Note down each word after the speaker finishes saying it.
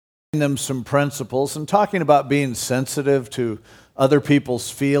them some principles and talking about being sensitive to other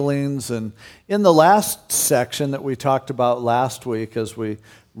people's feelings. And in the last section that we talked about last week as we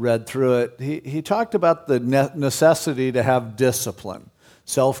read through it, he talked about the necessity to have discipline,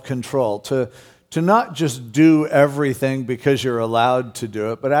 self-control, to not just do everything because you're allowed to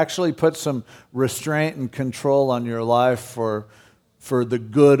do it, but actually put some restraint and control on your life for the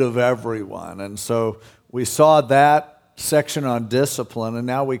good of everyone. And so we saw that section on discipline, and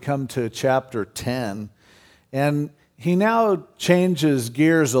now we come to chapter 10. And he now changes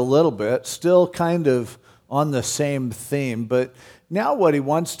gears a little bit, still kind of on the same theme, but now what he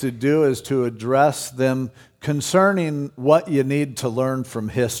wants to do is to address them concerning what you need to learn from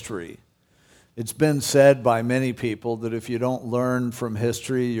history. It's been said by many people that if you don't learn from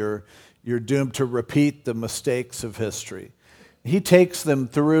history, you're doomed to repeat the mistakes of history. He takes them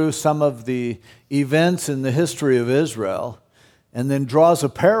through some of the events in the history of Israel and then draws a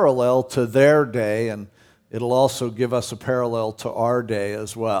parallel to their day, and it'll also give us a parallel to our day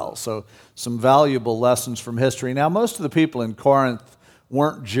as well. So some valuable lessons from history. Now, most of the people in Corinth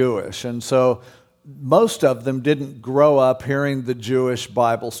weren't Jewish, and so most of them didn't grow up hearing the Jewish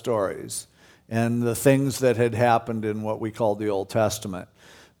Bible stories and the things that had happened in what we call the Old Testament.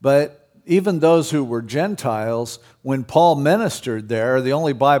 But even those who were Gentiles, when Paul ministered there, the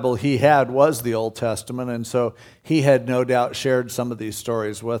only Bible he had was the Old Testament, and so he had no doubt shared some of these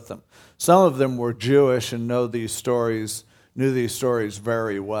stories with them. Some of them were Jewish and knew these stories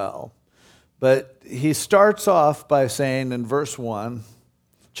very well. But he starts off by saying in verse 1,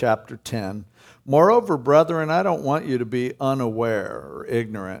 chapter 10, "Moreover, brethren, I don't want you to be unaware or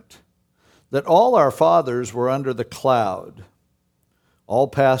ignorant, that all our fathers were under the cloud. All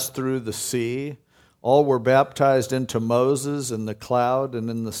passed through the sea. All were baptized into Moses in the cloud and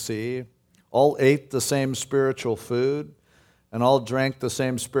in the sea. All ate the same spiritual food, and all drank the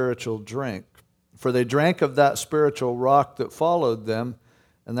same spiritual drink. For they drank of that spiritual rock that followed them,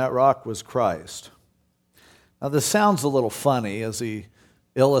 and that rock was Christ." Now, this sounds a little funny as he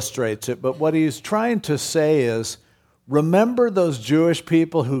illustrates it, but what he's trying to say is, remember those Jewish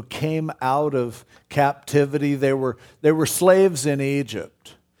people who came out of captivity? They were slaves in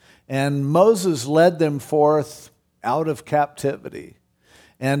Egypt, and Moses led them forth out of captivity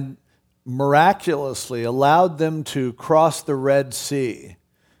and miraculously allowed them to cross the Red Sea,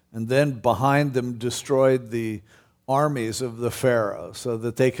 and then behind them destroyed the armies of the Pharaoh so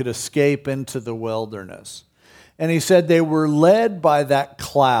that they could escape into the wilderness. And he said they were led by that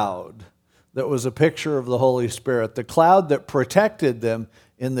cloud that was a picture of the Holy Spirit, the cloud that protected them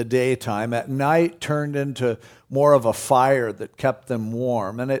in the daytime, at night turned into more of a fire that kept them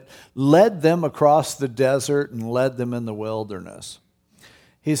warm. And it led them across the desert and led them in the wilderness.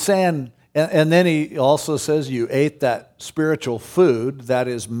 He's saying, and then he also says, you ate that spiritual food, that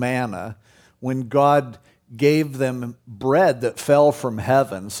is manna, when God gave them bread that fell from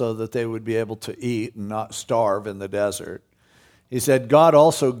heaven so that they would be able to eat and not starve in the desert. He said God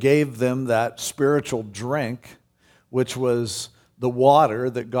also gave them that spiritual drink, which was the water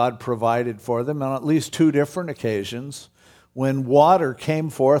that God provided for them on at least two different occasions, when water came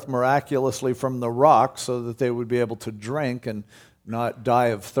forth miraculously from the rock so that they would be able to drink and not die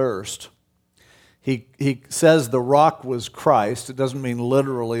of thirst. He says the rock was Christ. It doesn't mean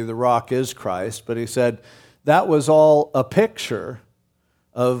literally the rock is Christ, but he said that was all a picture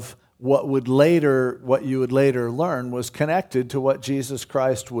of what you would later learn was connected to what Jesus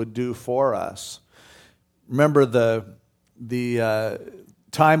Christ would do for us. Remember the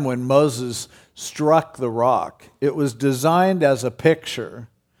time when Moses struck the rock. It was designed as a picture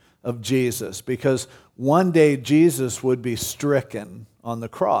of Jesus, because one day Jesus would be stricken on the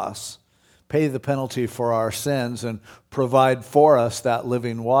cross, pay the penalty for our sins, and provide for us that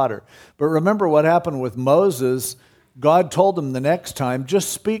living water. But remember what happened with Moses. God told him the next time, just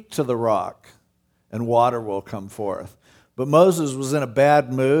speak to the rock and water will come forth. But Moses was in a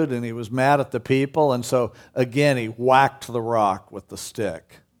bad mood and he was mad at the people, and so again he whacked the rock with the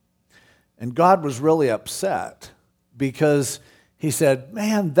stick. And God was really upset because he said,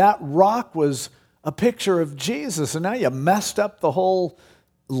 man, that rock was a picture of Jesus, and now you messed up the whole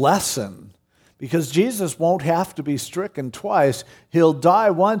lesson. Because Jesus won't have to be stricken twice. He'll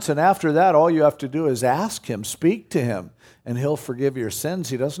die once, and after that, all you have to do is ask him, speak to him, and he'll forgive your sins.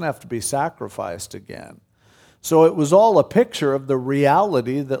 He doesn't have to be sacrificed again. So it was all a picture of the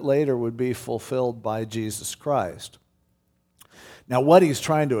reality that later would be fulfilled by Jesus Christ. Now, what he's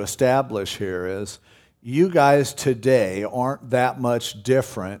trying to establish here is, you guys today aren't that much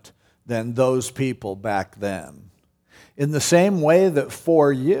different than those people back then. In the same way that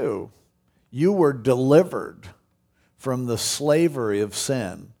for you were delivered from the slavery of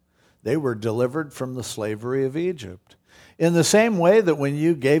sin. They were delivered from the slavery of Egypt. In the same way that when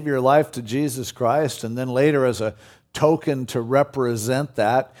you gave your life to Jesus Christ and then later as a token to represent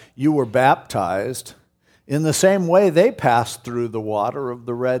that, you were baptized, in the same way they passed through the water of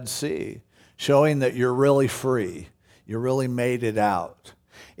the Red Sea, showing that you're really free. You really made it out.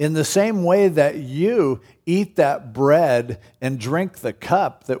 In the same way that you eat that bread and drink the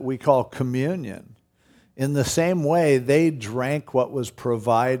cup that we call communion, in the same way they drank what was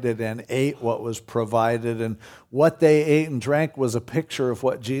provided and ate what was provided, and what they ate and drank was a picture of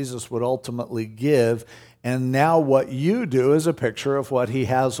what Jesus would ultimately give, and now what you do is a picture of what he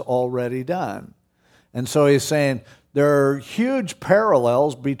has already done. And so he's saying there are huge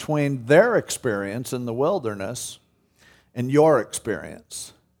parallels between their experience in the wilderness and your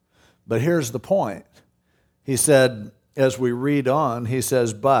experience. But here's the point. He said, as we read on, he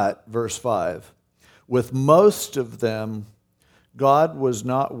says, but, verse 5, with most of them, God was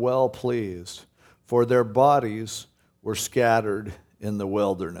not well pleased, for their bodies were scattered in the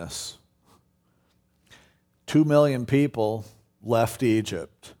wilderness. 2 million people left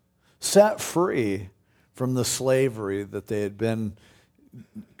Egypt, set free from the slavery that they had been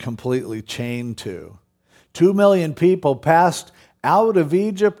completely chained to. 2 million people passed out of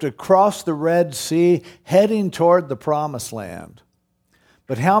Egypt across the Red Sea, heading toward the Promised Land.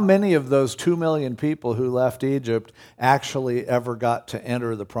 But how many of those 2 million people who left Egypt actually ever got to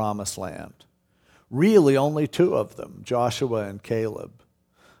enter the Promised Land? Really, only 2 of them, Joshua and Caleb.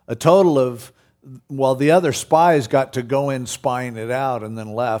 A total of, well, the other spies got to go in spying it out and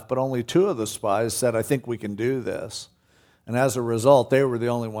then left, but only 2 of the spies said, I think we can do this. And as a result, they were the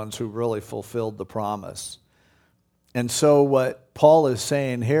only ones who really fulfilled the promise. And so what Paul is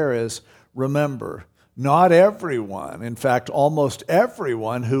saying here is, remember, not everyone, in fact, almost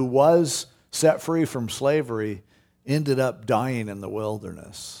everyone who was set free from slavery ended up dying in the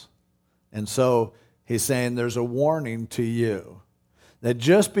wilderness. And so he's saying there's a warning to you that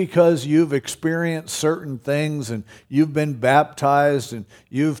just because you've experienced certain things and you've been baptized and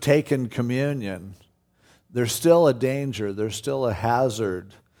you've taken communion, there's still a danger, there's still a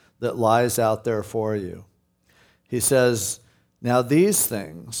hazard that lies out there for you. He says, now these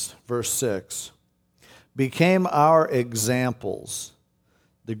things, verse 6, became our examples.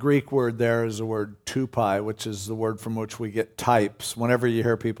 The Greek word there is the word tupai, which is the word from which we get types. Whenever you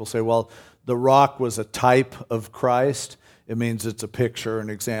hear people say, well, the rock was a type of Christ, it means it's a picture, an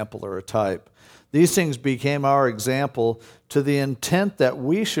example, or a type. These things became our example to the intent that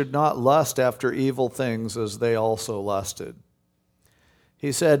we should not lust after evil things as they also lusted.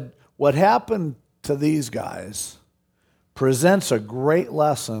 He said, what happened to these guys presents a great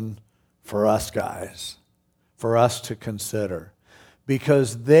lesson for us guys, for us to consider,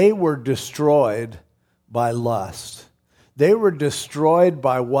 because they were destroyed by lust. They were destroyed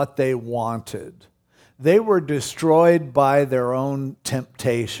by what they wanted. They were destroyed by their own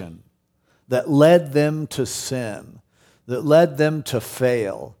temptation that led them to sin, that led them to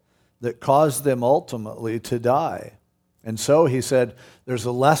fail, that caused them ultimately to die. And so he said, there's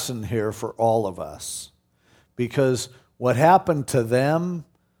a lesson here for all of us, because what happened to them,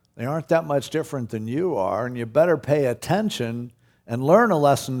 they aren't that much different than you are, and you better pay attention and learn a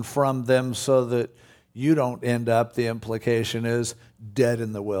lesson from them so that you don't end up, the implication is, dead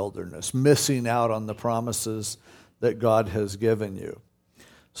in the wilderness, missing out on the promises that God has given you.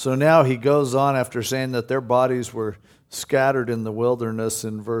 So now he goes on after saying that their bodies were scattered in the wilderness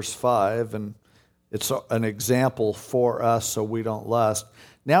in verse 5, and it's an example for us so we don't lust.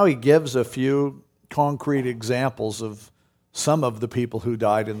 Now he gives a few concrete examples of some of the people who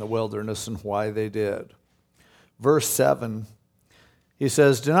died in the wilderness and why they did. Verse 7, he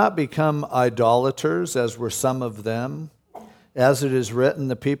says, do not become idolaters, as were some of them. As it is written,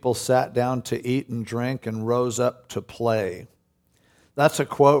 the people sat down to eat and drink and rose up to play. That's a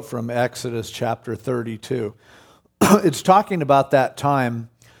quote from Exodus chapter 32. It's talking about that time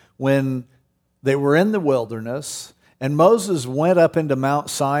when they were in the wilderness and Moses went up into Mount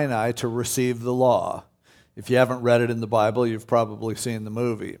Sinai to receive the law. If you haven't read it in the Bible, you've probably seen the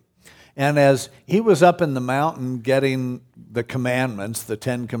movie. And as he was up in the mountain getting the commandments, the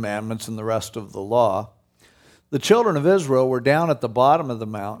 10 commandments and the rest of the law, the children of Israel were down at the bottom of the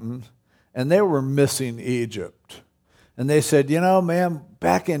mountain and they were missing Egypt. And they said, you know, man,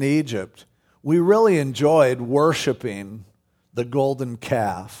 back in Egypt, we really enjoyed worshiping the golden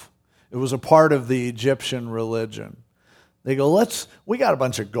calf. It was a part of the Egyptian religion. They go, we got a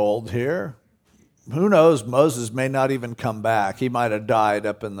bunch of gold here. Who knows, Moses may not even come back. He might have died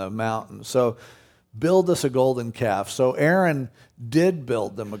up in the mountain. So build us a golden calf. So Aaron did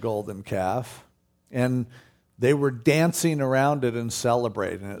build them a golden calf. And they were dancing around it and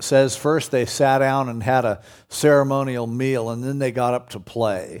celebrating. It says first they sat down and had a ceremonial meal, and then they got up to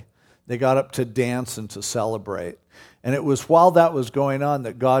play. They got up to dance and to celebrate. And it was while that was going on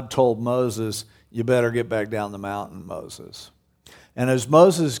that God told Moses, you better get back down the mountain, Moses. And as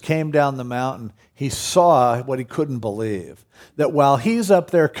Moses came down the mountain, he saw what he couldn't believe. That while he's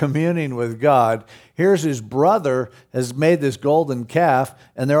up there communing with God, here's his brother has made this golden calf,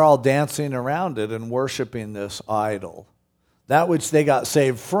 and they're all dancing around it and worshiping this idol. That which they got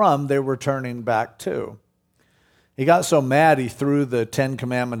saved from, they were turning back to. He got so mad, he threw the 10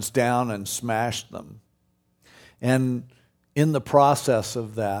 Commandments down and smashed them. And in the process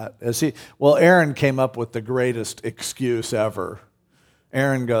of that, Aaron came up with the greatest excuse ever.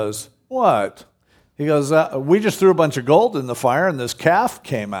 Aaron goes, what? He goes, we just threw a bunch of gold in the fire and this calf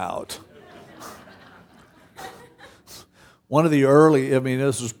came out. One of the early,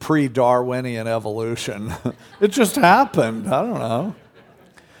 this was pre-Darwinian evolution. It just happened. I don't know.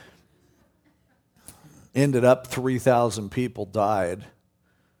 Ended up 3,000 people died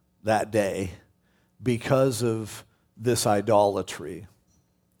that day because of this idolatry.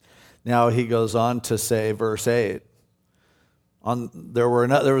 Now he goes on to say, verse 8, there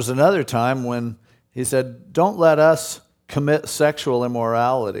was another time when he said, don't let us commit sexual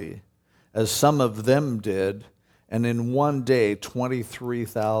immorality, as some of them did, and in one day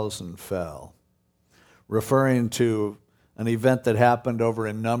 23,000 fell. Referring to an event that happened over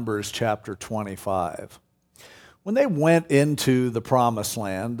in Numbers chapter 25. When they went into the promised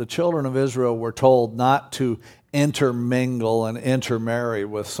land, the children of Israel were told not to intermingle and intermarry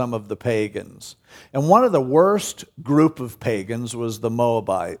with some of the pagans. And one of the worst group of pagans was the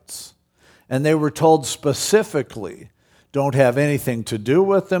Moabites. And they were told specifically, don't have anything to do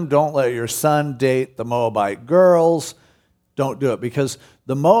with them, don't let your son date the Moabite girls, don't do it. Because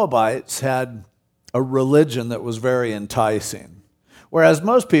the Moabites had a religion that was very enticing. Whereas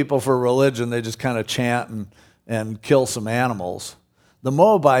most people for religion, they just kind of chant and kill some animals. The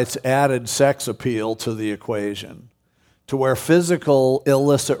Moabites added sex appeal to the equation, to where physical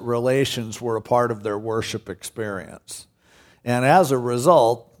illicit relations were a part of their worship experience. And as a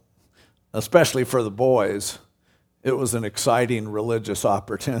result, especially for the boys, it was an exciting religious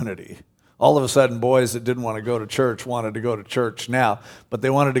opportunity. All of a sudden, boys that didn't want to go to church wanted to go to church now, but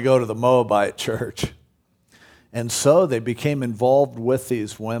they wanted to go to the Moabite church. And so they became involved with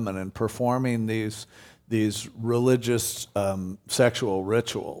these women and performing these religious sexual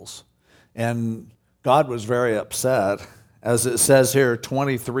rituals. And God was very upset. As it says here,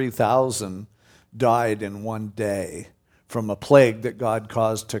 23,000 died in one day from a plague that God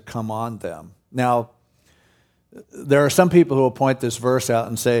caused to come on them. Now, there are some people who will point this verse out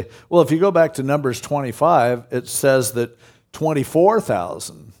and say, well, if you go back to Numbers 25, it says that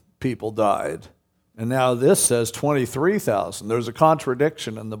 24,000 people died. And now this says 23,000. There's a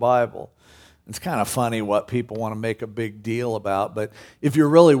contradiction in the Bible. It's kind of funny what people want to make a big deal about, but if you're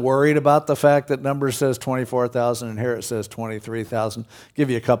really worried about the fact that Numbers says 24,000 and here it says 23,000, give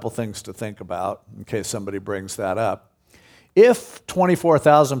you a couple things to think about in case somebody brings that up. If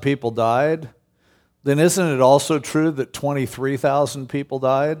 24,000 people died, then isn't it also true that 23,000 people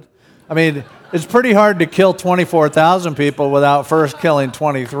died? It's pretty hard to kill 24,000 people without first killing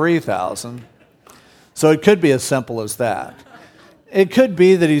 23,000. So it could be as simple as that. It could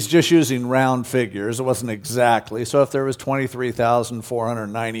be that he's just using round figures. It wasn't exactly. So if there was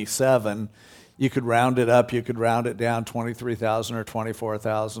 23,497, you could round it up, you could round it down, 23,000 or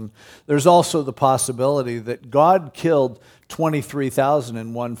 24,000. There's also the possibility that God killed 23,000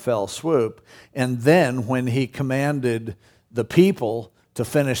 in one fell swoop, and then when he commanded the people to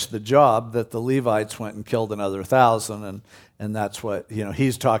finish the job, that the Levites went and killed another 1,000, and that's what,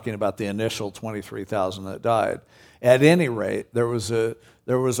 he's talking about the initial 23,000 that died. At any rate, there was a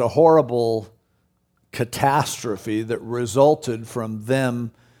horrible catastrophe that resulted from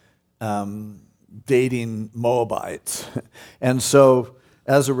them dating Moabites. And so,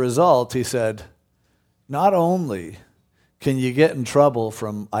 as a result, he said, not only can you get in trouble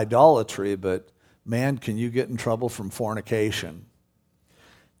from idolatry, but man, can you get in trouble from fornication?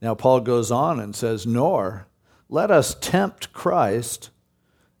 Now, Paul goes on and says, nor let us tempt Christ,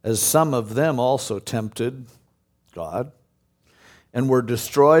 as some of them also tempted God, and were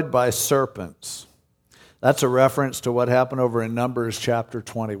destroyed by serpents. That's a reference to what happened over in Numbers chapter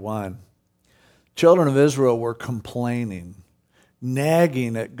 21. Children of Israel were complaining,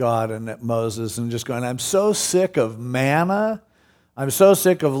 nagging at God and at Moses and just going, I'm so sick of manna. I'm so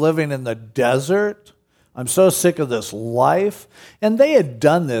sick of living in the desert. I'm so sick of this life. And they had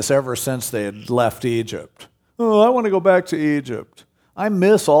done this ever since they had left Egypt. Oh, I want to go back to Egypt. I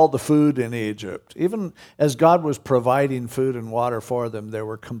miss all the food in Egypt. Even as God was providing food and water for them, they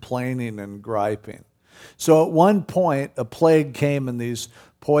were complaining and griping. So at one point, a plague came, and these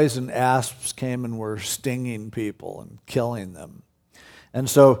poison asps came and were stinging people and killing them. And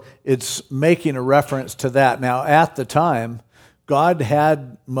so it's making a reference to that. Now, at the time, God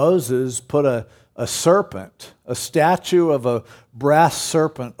had Moses put a serpent, a statue of a brass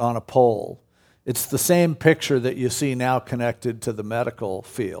serpent on a pole. It's the same picture that you see now connected to the medical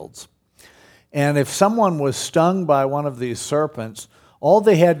fields. And if someone was stung by one of these serpents, all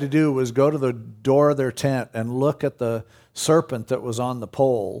they had to do was go to the door of their tent and look at the serpent that was on the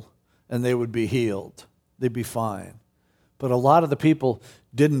pole, and they would be healed. They'd be fine. But a lot of the people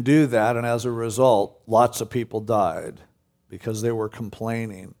didn't do that, and as a result, lots of people died because they were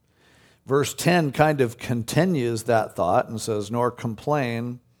complaining. Verse 10 kind of continues that thought and says, "Nor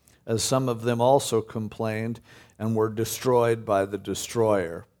complain, as some of them also complained and were destroyed by the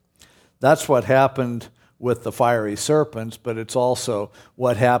destroyer." That's what happened with the fiery serpents, but it's also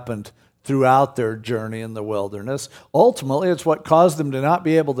what happened throughout their journey in the wilderness. Ultimately, it's what caused them to not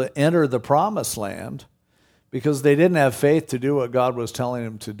be able to enter the promised land because they didn't have faith to do what God was telling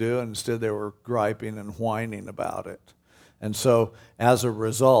them to do. Instead, they were griping and whining about it. And so, as a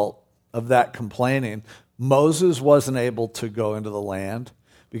result of that complaining, Moses wasn't able to go into the land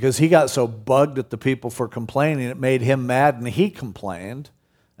because he got so bugged at the people for complaining, it made him mad, and he complained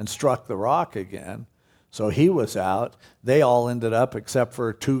and struck the rock again. So he was out. They all ended up, except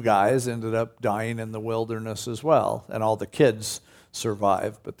for 2 guys, ended up dying in the wilderness as well. And all the kids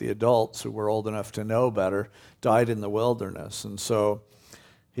survived, but the adults who were old enough to know better died in the wilderness. And so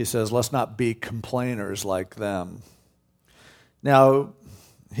he says, let's not be complainers like them. Now,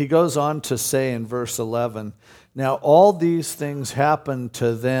 he goes on to say in verse 11, now all these things happened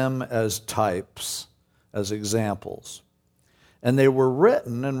to them as types, as examples. And they were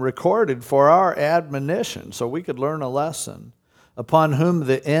written and recorded for our admonition, so we could learn a lesson, upon whom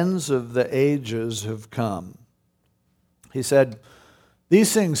the ends of the ages have come. He said,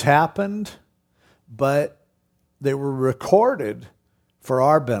 these things happened, but they were recorded for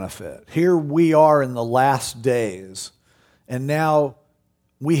our benefit. Here we are in the last days, and now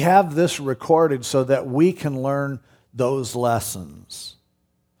we have this recorded so that we can learn those lessons.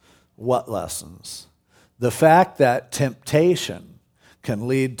 What lessons? The fact that temptation can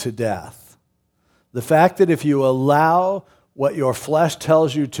lead to death. The fact that if you allow what your flesh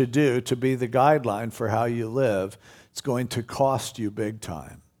tells you to do to be the guideline for how you live, it's going to cost you big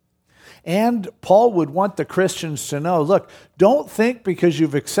time. And Paul would want the Christians to know, look, don't think because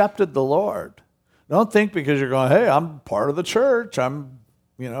you've accepted the Lord. Don't think because you're going, hey, I'm part of the church, I'm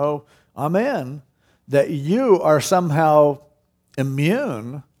in, that you are somehow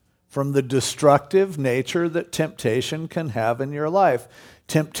immune from the destructive nature that temptation can have in your life.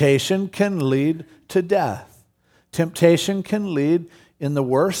 Temptation can lead to death. Temptation can lead, in the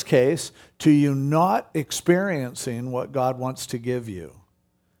worst case, to you not experiencing what God wants to give you.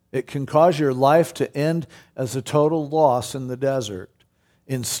 It can cause your life to end as a total loss in the desert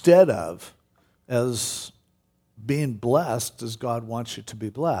instead of as being blessed as God wants you to be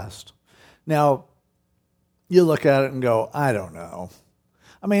blessed. Now, you look at it and go, I don't know.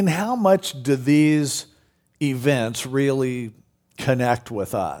 I mean, how much do these events really connect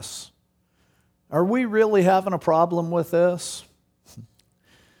with us? Are we really having a problem with this?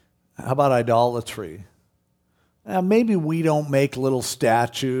 How about idolatry? Maybe we don't make little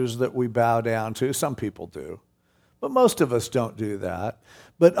statues that we bow down to. Some people do. But most of us don't do that.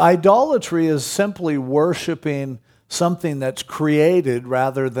 But idolatry is simply worshiping something that's created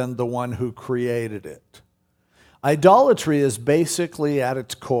rather than the one who created it. Idolatry is basically at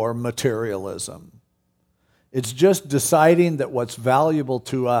its core materialism. It's just deciding that what's valuable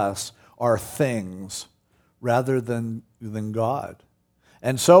to us are things rather than God.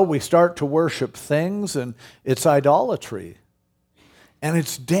 And so we start to worship things, and it's idolatry. And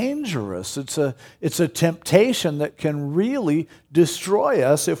it's dangerous. It's a temptation that can really destroy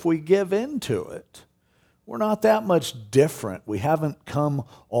us if we give into it. We're not that much different. We haven't come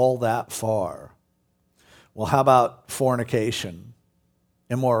all that far. Well, how about fornication,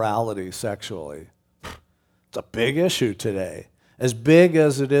 immorality sexually? It's a big issue today. As big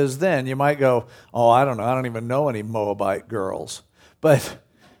as it is then. You might go, oh, I don't know. I don't even know any Moabite girls. But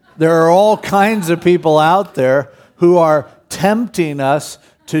there are all kinds of people out there who are tempting us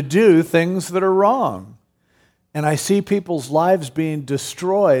to do things that are wrong. And I see people's lives being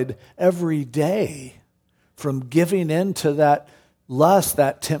destroyed every day from giving in to that lust,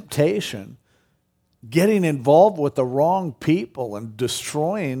 that temptation, getting involved with the wrong people and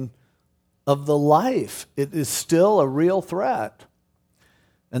destroying of the life. It is still a real threat.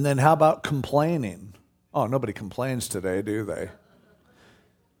 And then how about complaining? Oh, nobody complains today, do they?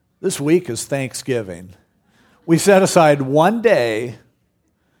 This week is Thanksgiving. We set aside one day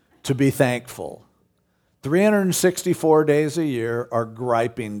to be thankful. 364 days a year are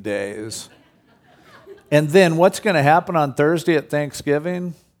griping days. And then what's going to happen on Thursday at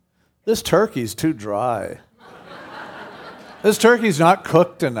Thanksgiving? This turkey's too dry. This turkey's not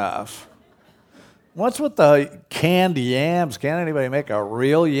cooked enough. What's with the canned yams? Can't anybody make a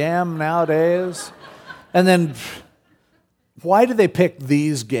real yam nowadays? And then, why do they pick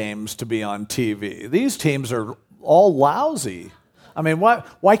these games to be on TV? These teams are all lousy. I mean,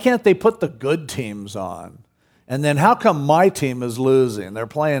 why can't they put the good teams on? And then how come my team is losing? They're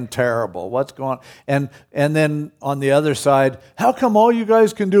playing terrible. What's going on? And then on the other side, how come all you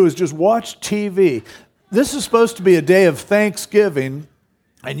guys can do is just watch TV? This is supposed to be a day of Thanksgiving,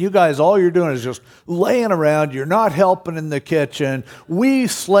 and you guys, all you're doing is just laying around. You're not helping in the kitchen. We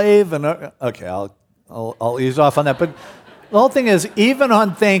slave and okay, I'll ease off on that. But the whole thing is, even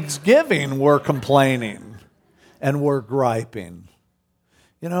on Thanksgiving, we're complaining and we're griping.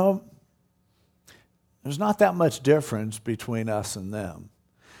 You know, there's not that much difference between us and them.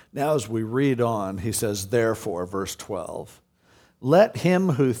 Now, as we read on, he says, therefore, verse 12, let him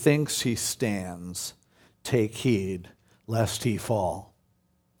who thinks he stands take heed lest he fall.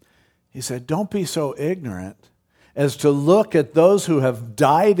 He said, don't be so ignorant as to look at those who have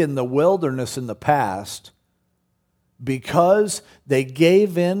died in the wilderness in the past because they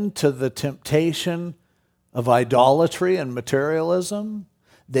gave in to the temptation of idolatry and materialism.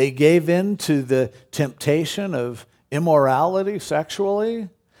 They gave in to the temptation of immorality sexually.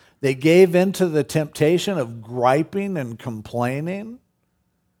 They gave in to the temptation of griping and complaining.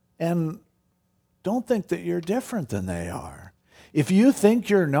 And don't think that you're different than they are. If you think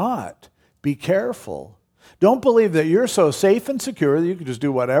you're not, be careful. Don't believe that you're so safe and secure that you can just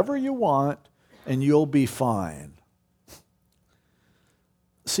do whatever you want and you'll be fine.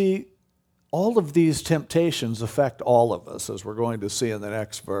 See, all of these temptations affect all of us, as we're going to see in the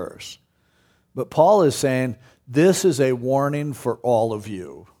next verse. But Paul is saying, this is a warning for all of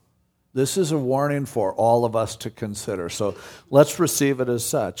you. This is a warning for all of us to consider. So let's receive it as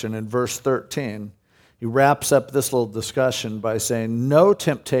such. And in verse 13, he wraps up this little discussion by saying, no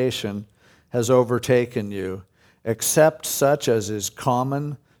temptation has overtaken you except such as is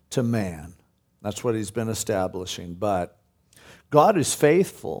common to man. That's what he's been establishing. But God is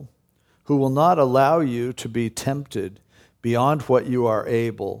faithful, who will not allow you to be tempted beyond what you are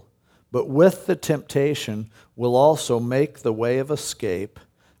able, but with the temptation will also make the way of escape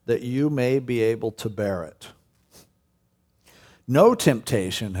that you may be able to bear it. No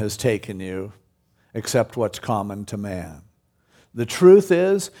temptation has taken you except what's common to man. The truth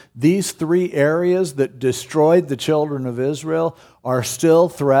is, these three areas that destroyed the children of Israel are still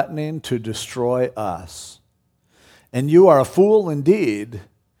threatening to destroy us. And you are a fool indeed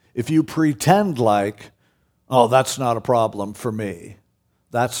if you pretend like, oh, that's not a problem for me.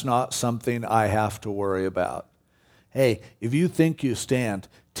 That's not something I have to worry about. Hey, if you think you stand,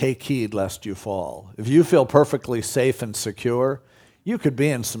 take heed lest you fall. If you feel perfectly safe and secure, you could be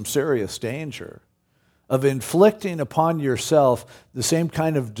in some serious danger of inflicting upon yourself the same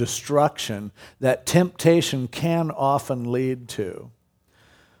kind of destruction that temptation can often lead to.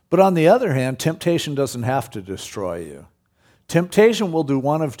 But on the other hand, temptation doesn't have to destroy you. Temptation will do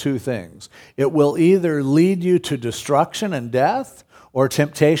one of two things. It will either lead you to destruction and death, or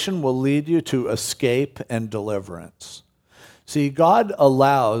temptation will lead you to escape and deliverance. See, God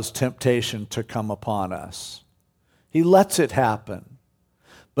allows temptation to come upon us. He lets it happen.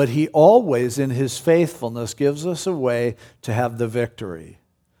 But he always, in his faithfulness, gives us a way to have the victory,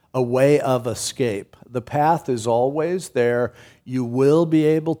 a way of escape. The path is always there. You will be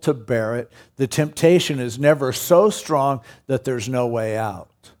able to bear it. The temptation is never so strong that there's no way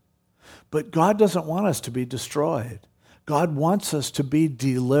out. But God doesn't want us to be destroyed. God wants us to be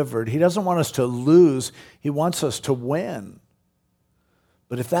delivered. He doesn't want us to lose. He wants us to win.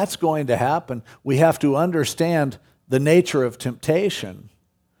 But if that's going to happen, we have to understand the nature of temptation.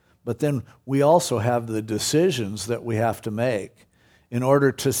 But then we also have the decisions that we have to make in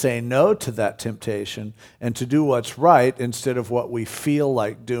order to say no to that temptation and to do what's right instead of what we feel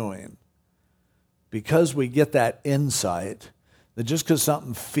like doing. Because we get that insight that just because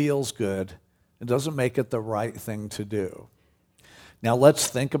something feels good, it doesn't make it the right thing to do. Now let's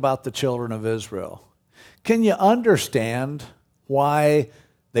think about the children of Israel. Can you understand why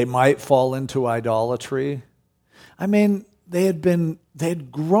they might fall into idolatry? I mean,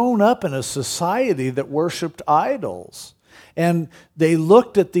 they'd grown up in a society that worshiped idols. And they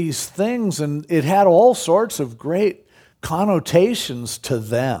looked at these things, and it had all sorts of great connotations to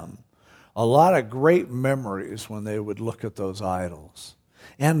them, a lot of great memories when they would look at those idols.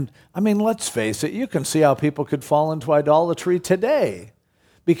 And, let's face it, you can see how people could fall into idolatry today.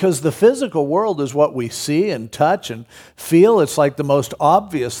 Because the physical world is what we see and touch and feel. It's like the most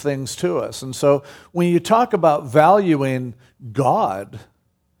obvious things to us. And so when you talk about valuing God,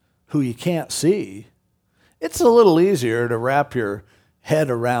 who you can't see, it's a little easier to wrap your head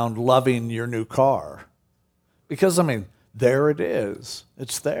around loving your new car. Because, there it is.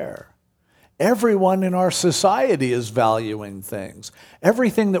 It's there. Everyone in our society is valuing things.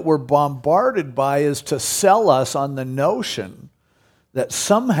 Everything that we're bombarded by is to sell us on the notion that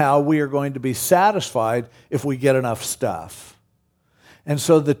somehow we are going to be satisfied if we get enough stuff. And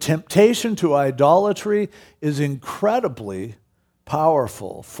so the temptation to idolatry is incredibly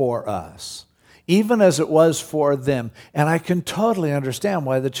powerful for us, even as it was for them. And I can totally understand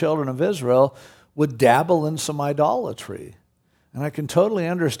why the children of Israel would dabble in some idolatry. And I can totally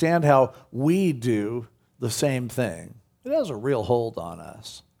understand how we do the same thing. It has a real hold on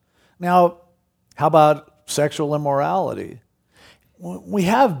us. Now, how about sexual immorality? We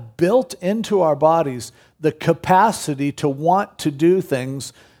have built into our bodies the capacity to want to do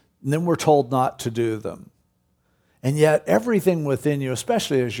things, and then we're told not to do them. And yet everything within you,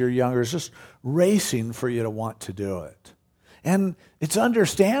 especially as you're younger, is just racing for you to want to do it. And it's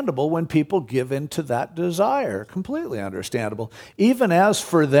understandable when people give in to that desire, completely understandable. Even as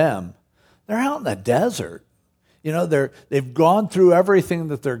for them, they're out in the desert. They've gone through everything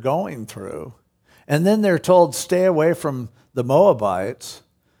that they're going through. And then they're told, stay away from the Moabites.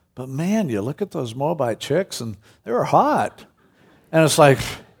 But man, you look at those Moabite chicks and they were hot. And it's like,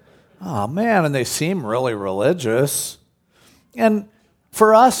 oh man, and they seem really religious. And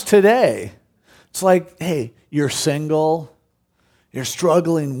for us today, it's like, hey, you're single, you're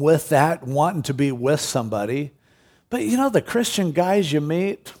struggling with that, wanting to be with somebody. But the Christian guys you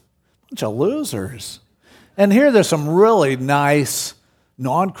meet, bunch of losers. And here there's some really nice,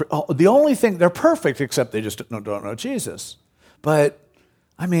 the only thing, they're perfect except they just don't know Jesus. But,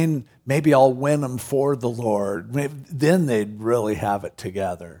 maybe I'll win them for the Lord. Then they'd really have it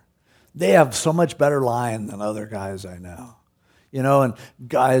together. They have so much better line than other guys I know. And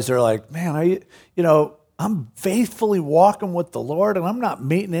guys are like, man, I'm faithfully walking with the Lord, and I'm not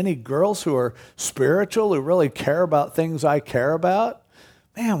meeting any girls who are spiritual, who really care about things I care about.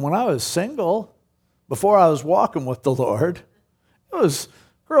 Man, when I was single, before I was walking with the Lord, girls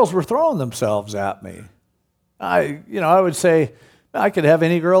were throwing themselves at me. I would say, I could have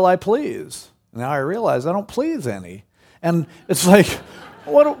any girl I please. Now I realize I don't please any. And it's like,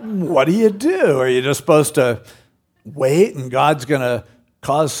 what do you do? Are you just supposed to wait and God's going to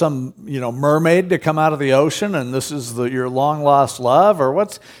cause some, mermaid to come out of the ocean and this is your long-lost love? Or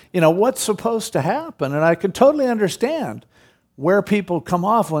what's supposed to happen? And I can totally understand where people come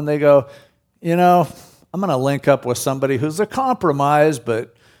off when they go, I'm going to link up with somebody who's a compromise,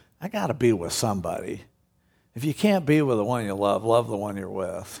 but I got to be with somebody. If you can't be with the one you love the one you're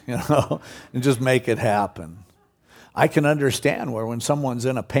with, and just make it happen. I can understand where when someone's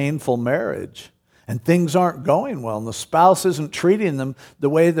in a painful marriage and things aren't going well and the spouse isn't treating them the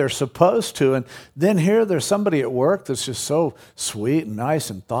way they're supposed to, and then here there's somebody at work that's just so sweet and nice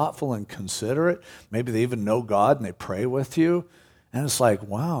and thoughtful and considerate. Maybe they even know God and they pray with you. And it's like,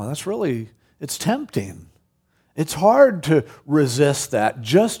 wow, it's tempting. It's hard to resist that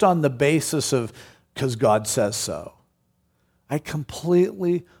just on the basis of because God says so. I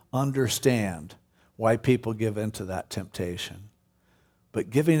completely understand why people give into that temptation. But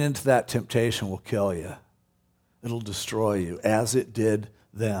giving into that temptation will kill you. It'll destroy you, as it did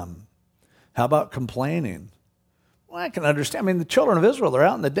them. How about complaining? Well, I can understand. The children of Israel, they're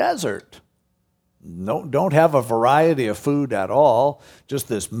out in the desert. Don't have a variety of food at all. Just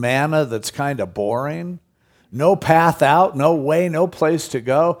this manna that's kind of boring. No path out, no way, no place to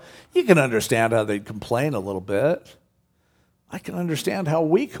go. You can understand how they'd complain a little bit. I can understand how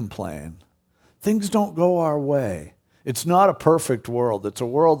we complain. Things don't go our way. It's not a perfect world. It's a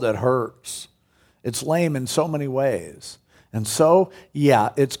world that hurts. It's lame in so many ways. And so,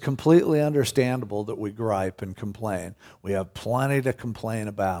 it's completely understandable that we gripe and complain. We have plenty to complain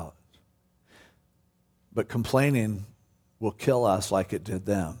about. But complaining will kill us like it did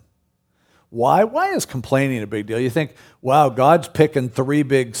them. Why? Why is complaining a big deal? You think, wow, God's picking 3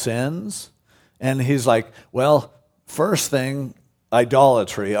 big sins, and he's like, well, first thing,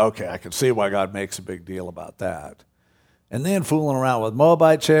 idolatry. Okay, I can see why God makes a big deal about that. And then fooling around with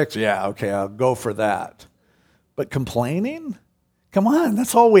Moabite chicks, okay, I'll go for that. But complaining? Come on,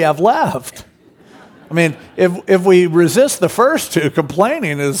 that's all we have left. If we resist the first 2,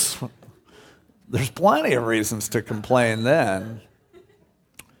 complaining is There's plenty of reasons to complain then.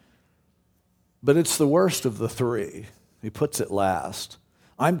 But it's the worst of the three. He puts it last.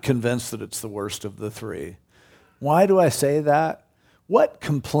 I'm convinced that it's the worst of the three. Why do I say that? What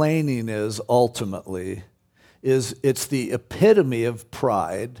complaining is ultimately is it's the epitome of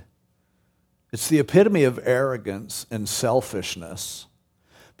pride. It's the epitome of arrogance and selfishness.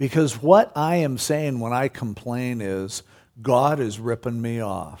 Because what I am saying when I complain is, God is ripping me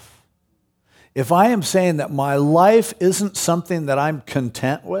off. If I am saying that my life isn't something that I'm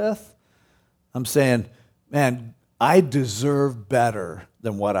content with, I'm saying, man, I deserve better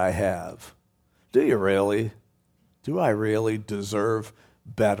than what I have. Do you really? Do I really deserve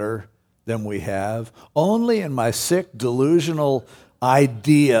better than we have? Only in my sick, delusional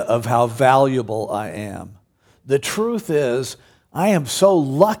idea of how valuable I am. The truth is, I am so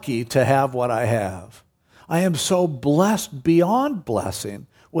lucky to have what I have. I am so blessed beyond blessing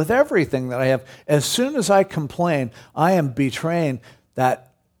with everything that I have. As soon as I complain, I am betraying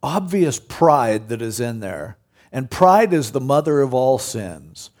that obvious pride that is in there. And pride is the mother of all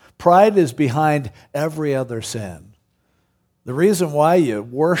sins. Pride is behind every other sin. The reason why you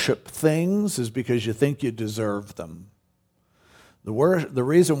worship things is because you think you deserve them. The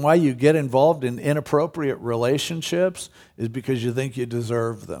reason why you get involved in inappropriate relationships is because you think you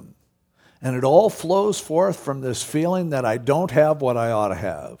deserve them. And it all flows forth from this feeling that I don't have what I ought to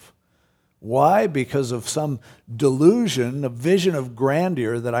have. Why? Because of some delusion, a vision of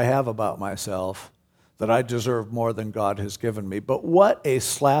grandeur that I have about myself, that I deserve more than God has given me. But what a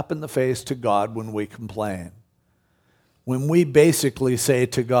slap in the face to God when we complain. When we basically say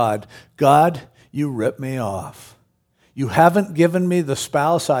to God, God, you rip me off. You haven't given me the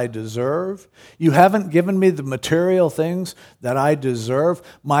spouse I deserve. You haven't given me the material things that I deserve.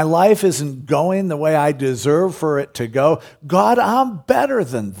 My life isn't going the way I deserve for it to go. God, I'm better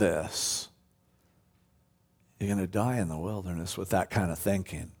than this. You're going to die in the wilderness with that kind of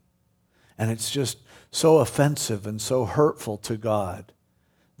thinking. And it's just so offensive and so hurtful to God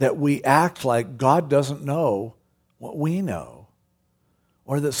that we act like God doesn't know what we know,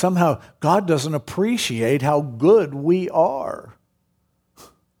 or that somehow God doesn't appreciate how good we are.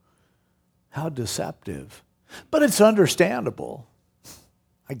 How deceptive. But it's understandable.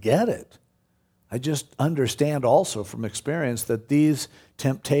 I get it. I just understand also from experience that these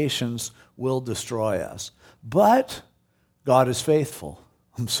temptations will destroy us. But God is faithful.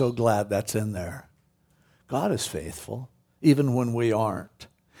 I'm so glad that's in there. God is faithful, even when we aren't.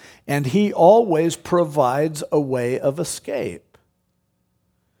 And He always provides a way of escape.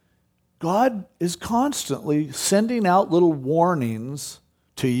 God is constantly sending out little warnings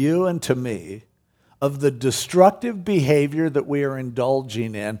to you and to me of the destructive behavior that we are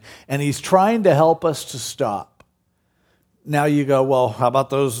indulging in, and He's trying to help us to stop. Now you go, well, how about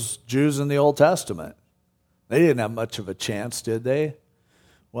those Jews in the Old Testament? They didn't have much of a chance, did they?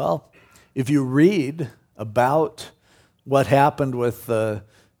 Well, if you read about what happened with the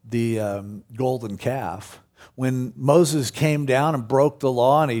golden calf, when Moses came down and broke the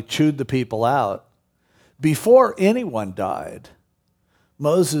law and he chewed the people out, before anyone died,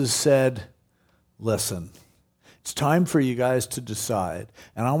 Moses said, listen, it's time for you guys to decide,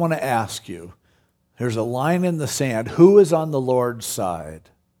 and I want to ask you, there's a line in the sand, who is on the Lord's side?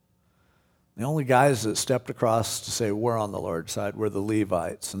 The only guys that stepped across to say we're on the Lord's side were the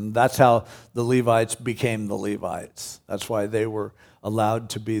Levites. And that's how the Levites became the Levites. That's why they were allowed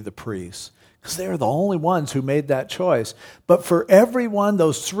to be the priests. Because they were the only ones who made that choice. But for everyone,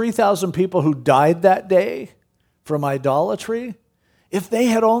 those 3,000 people who died that day from idolatry, if they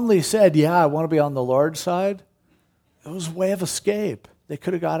had only said, yeah, I want to be on the Lord's side, it was a way of escape. They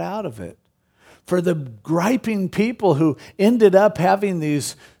could have got out of it. For the griping people who ended up having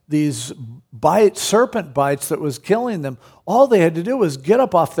these bites, serpent bites that was killing them, all they had to do was get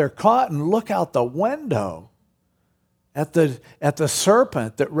up off their cot and look out the window at the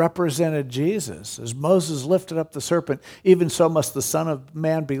serpent that represented Jesus. As Moses lifted up the serpent, even so must the Son of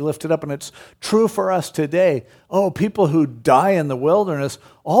Man be lifted up. And it's true for us today. Oh, people who die in the wilderness,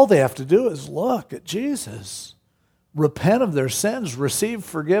 all they have to do is look at Jesus. Repent of their sins, receive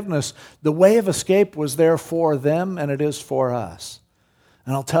forgiveness. The way of escape was there for them, and it is for us.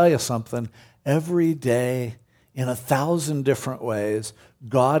 And I'll tell you something, every day, in 1,000 different ways,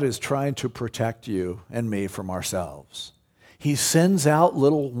 God is trying to protect you and me from ourselves. He sends out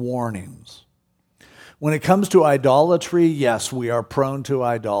little warnings. When it comes to idolatry, yes, we are prone to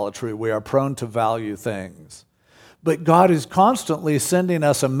idolatry. We are prone to value things. But God is constantly sending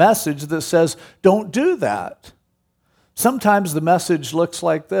us a message that says, don't do that. Sometimes the message looks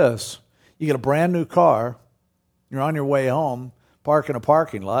like this. You get a brand new car, you're on your way home, park in a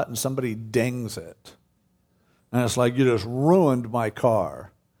parking lot and somebody dings it. And it's like, you just ruined my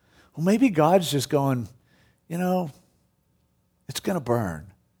car. Well, maybe God's just going, it's going to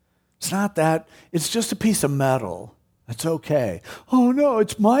burn. It's not that. It's just a piece of metal. It's okay. Oh, no,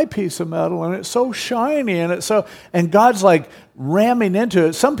 it's my piece of metal, and it's so shiny, and God's like ramming into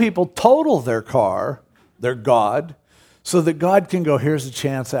it. Some people total their car, their God, so that God can go, here's a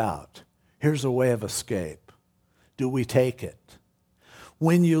chance out. Here's a way of escape. Do we take it?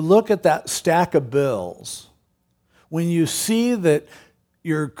 When you look at that stack of bills, when you see that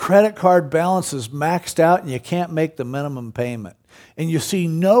your credit card balance is maxed out and you can't make the minimum payment, and you see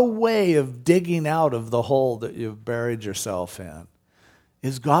no way of digging out of the hole that you've buried yourself in,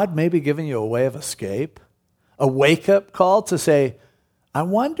 is God maybe giving you a way of escape? A wake-up call to say, I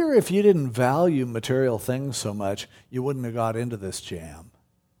wonder if you didn't value material things so much, you wouldn't have got into this jam.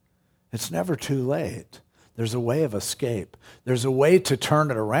 It's never too late. There's a way of escape. There's a way to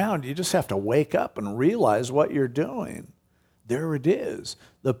turn it around. You just have to wake up and realize what you're doing. There it is.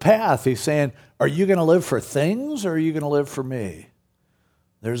 The path, he's saying, are you going to live for things or are you going to live for me?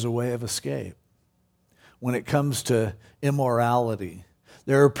 There's a way of escape. When it comes to immorality,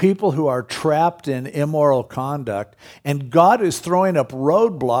 there are people who are trapped in immoral conduct, and God is throwing up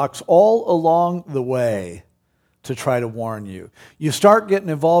roadblocks all along the way to try to warn you. You start getting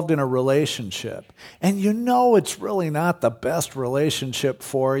involved in a relationship, and it's really not the best relationship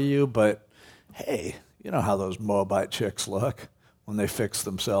for you, but hey, you know how those Moabite chicks look when they fix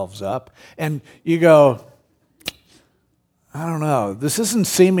themselves up. And you go, I don't know, this isn't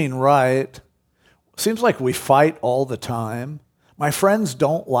seeming right. Seems like we fight all the time. My friends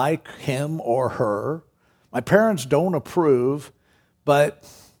don't like him or her. My parents don't approve, but,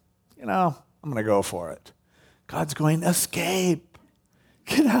 I'm going to go for it. God's going, escape.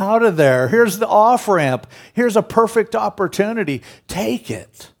 Get out of there. Here's the off-ramp. Here's a perfect opportunity. Take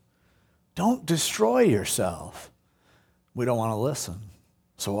it. Don't destroy yourself. We don't want to listen.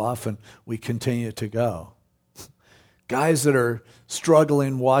 So often we continue to go. Guys that are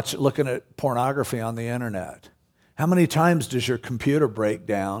struggling looking at pornography on the internet. How many times does your computer break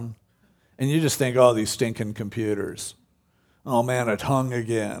down and you just think, oh, these stinking computers. Oh man, it hung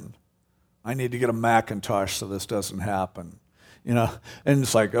again. I need to get a Macintosh so this doesn't happen. And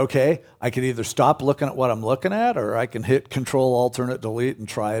it's like, okay, I could either stop looking at what I'm looking at or I can hit Control, Alternate, Delete and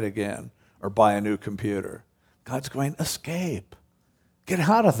try it again or buy a new computer. God's going, escape. Get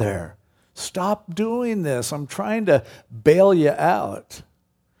out of there. Stop doing this. I'm trying to bail you out.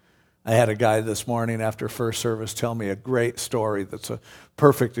 I had a guy this morning after first service tell me a great story that's a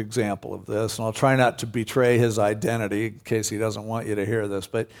perfect example of this, and I'll try not to betray his identity in case he doesn't want you to hear this,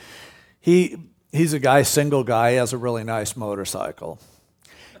 but he's a guy, single guy, has a really nice motorcycle.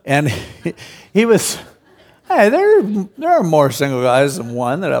 And he was, hey, there are more single guys than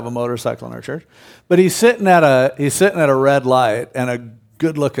one that have a motorcycle in our church, but he's sitting at a red light, and a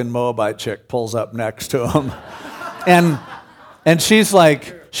good-looking Moabite chick pulls up next to him, and she's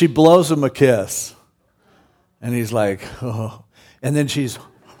like, she blows him a kiss, and he's like, oh, and then she's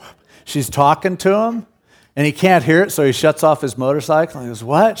talking to him, and he can't hear it, so he shuts off his motorcycle, and he goes,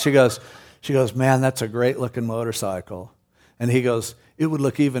 what? She goes, man, that's a great-looking motorcycle, and he goes, it would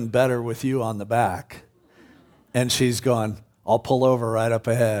look even better with you on the back, and she's going, I'll pull over right up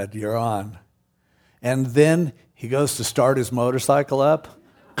ahead, you're on, and then he goes to start his motorcycle up,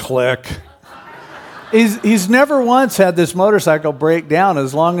 click. He's never once had this motorcycle break down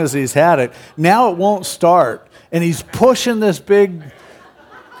as long as he's had it. Now it won't start. And he's pushing this big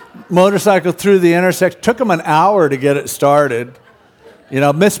motorcycle through the intersection. Took him an hour to get it started.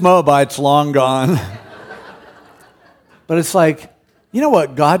 Miss Moabite's long gone. But it's like, you know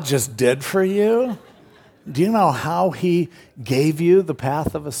what God just did for you? Do you know how he gave you the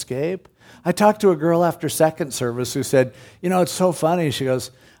path of escape? I talked to a girl after second service who said, it's so funny. She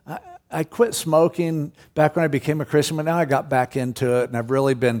goes, I quit smoking back when I became a Christian, but now I got back into it, and I've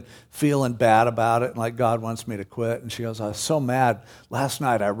really been feeling bad about it, and like God wants me to quit. And she goes, I was so mad. Last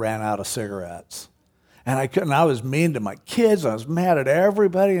night I ran out of cigarettes. And I was mean to my kids. I was mad at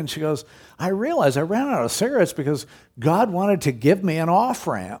everybody. And she goes, I realized I ran out of cigarettes because God wanted to give me an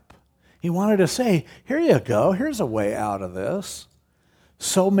off-ramp. He wanted to say, here you go. Here's a way out of this.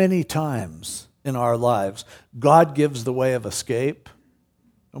 So many times in our lives, God gives the way of escape,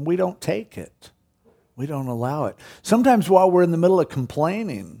 and we don't take it. We don't allow it. Sometimes while we're in the middle of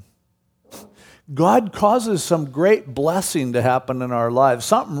complaining, God causes some great blessing to happen in our lives.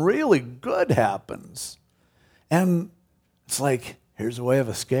 Something really good happens. And it's like, here's a way of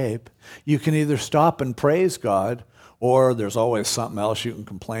escape. You can either stop and praise God, or there's always something else you can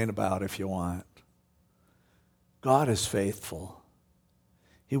complain about if you want. God is faithful.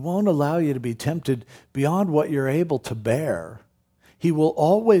 He won't allow you to be tempted beyond what you're able to bear. He will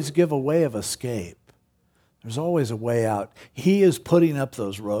always give a way of escape. There's always a way out. He is putting up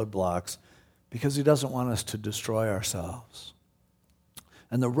those roadblocks because he doesn't want us to destroy ourselves.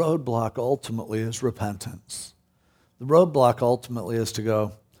 And the roadblock ultimately is repentance. The roadblock ultimately is to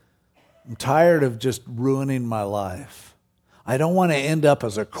go, I'm tired of just ruining my life. I don't want to end up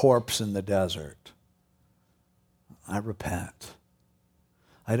as a corpse in the desert. I repent.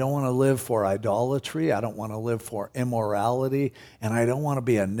 I don't want to live for idolatry. I don't want to live for immorality. And I don't want to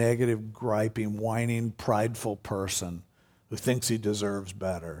be a negative, griping, whining, prideful person who thinks he deserves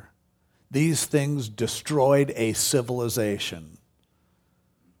better. These things destroyed a civilization.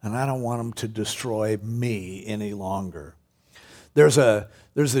 And I don't want them to destroy me any longer. There's a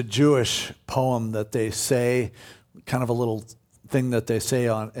Jewish poem that they say, kind of a little thing that they say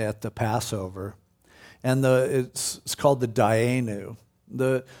at the Passover. And it's called the Dayenu.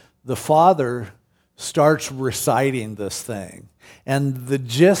 The father starts reciting this thing. And the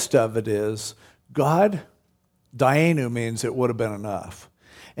gist of it is, God, Dayenu means it would have been enough.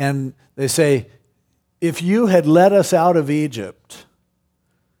 And they say, if you had led us out of Egypt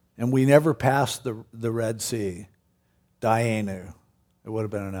and we never passed the Red Sea, Dayenu, it would have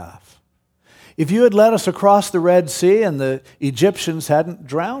been enough. If you had led us across the Red Sea and the Egyptians hadn't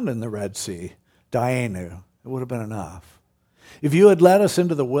drowned in the Red Sea, Dayenu, it would have been enough. If you had led us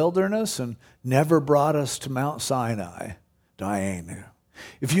into the wilderness and never brought us to Mount Sinai, Dayenu.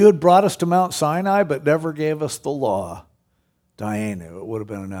 If you had brought us to Mount Sinai but never gave us the law, Dayenu, it would have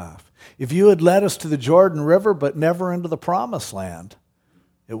been enough. If you had led us to the Jordan River but never into the Promised Land,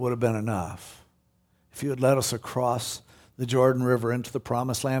 it would have been enough. If you had led us across the Jordan River into the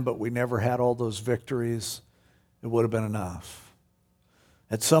Promised Land but we never had all those victories, it would have been enough.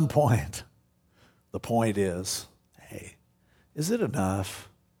 At some point, the point is, hey, is it enough?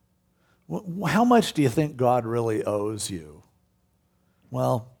 How much do you think God really owes you?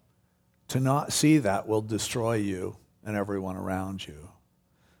 Well, to not see that will destroy you and everyone around you.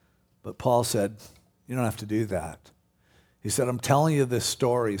 But Paul said, you don't have to do that. He said, I'm telling you this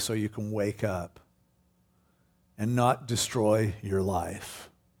story so you can wake up and not destroy your life.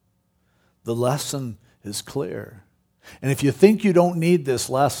 The lesson is clear. And if you think you don't need this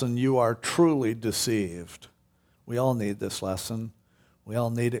lesson, you are truly deceived. We all need this lesson. We all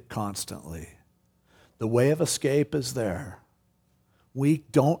need it constantly. The way of escape is there. We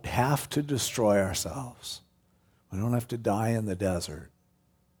don't have to destroy ourselves. We don't have to die in the desert.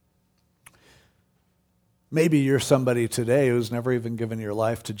 Maybe you're somebody today who's never even given your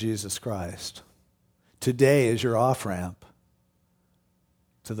life to Jesus Christ. Today is your off-ramp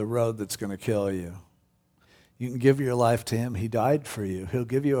to the road that's going to kill you. You can give your life to him. He died for you. He'll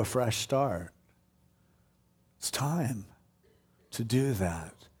give you a fresh start. It's time to do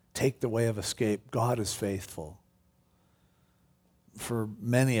that. Take the way of escape. God is faithful. For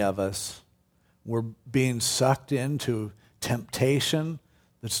many of us, we're being sucked into temptation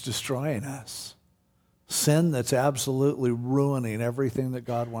that's destroying us. Sin that's absolutely ruining everything that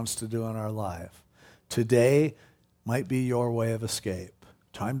God wants to do in our life. Today might be your way of escape.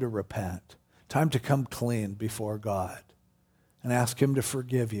 Time to repent. Time to come clean before God and ask him to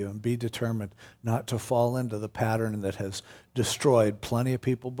forgive you and be determined not to fall into the pattern that has destroyed plenty of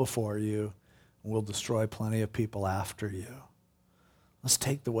people before you and will destroy plenty of people after you. Let's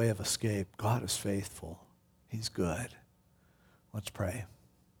take the way of escape. God is faithful. He's good. Let's pray.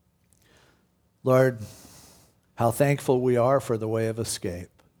 Lord, how thankful we are for the way of escape.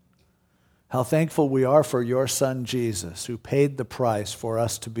 How thankful we are for your Son, Jesus, who paid the price for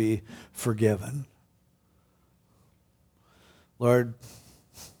us to be forgiven. Lord,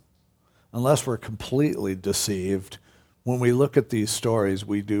 unless we're completely deceived, when we look at these stories,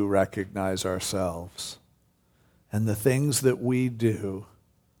 we do recognize ourselves and the things that we do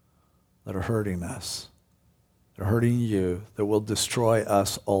that are hurting us, that are hurting you, that will destroy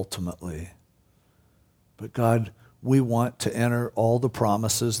us ultimately. But God, we want to enter all the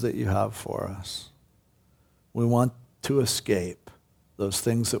promises that you have for us. We want to escape those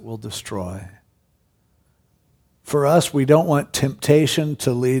things that will destroy. For us, we don't want temptation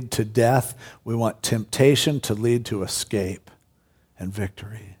to lead to death. We want temptation to lead to escape and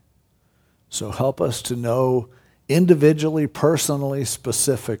victory. So help us to know individually, personally,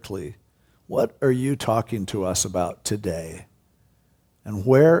 specifically, what are you talking to us about today? And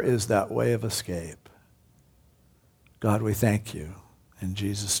where is that way of escape? God, we thank you. In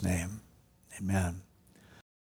Jesus' name, amen.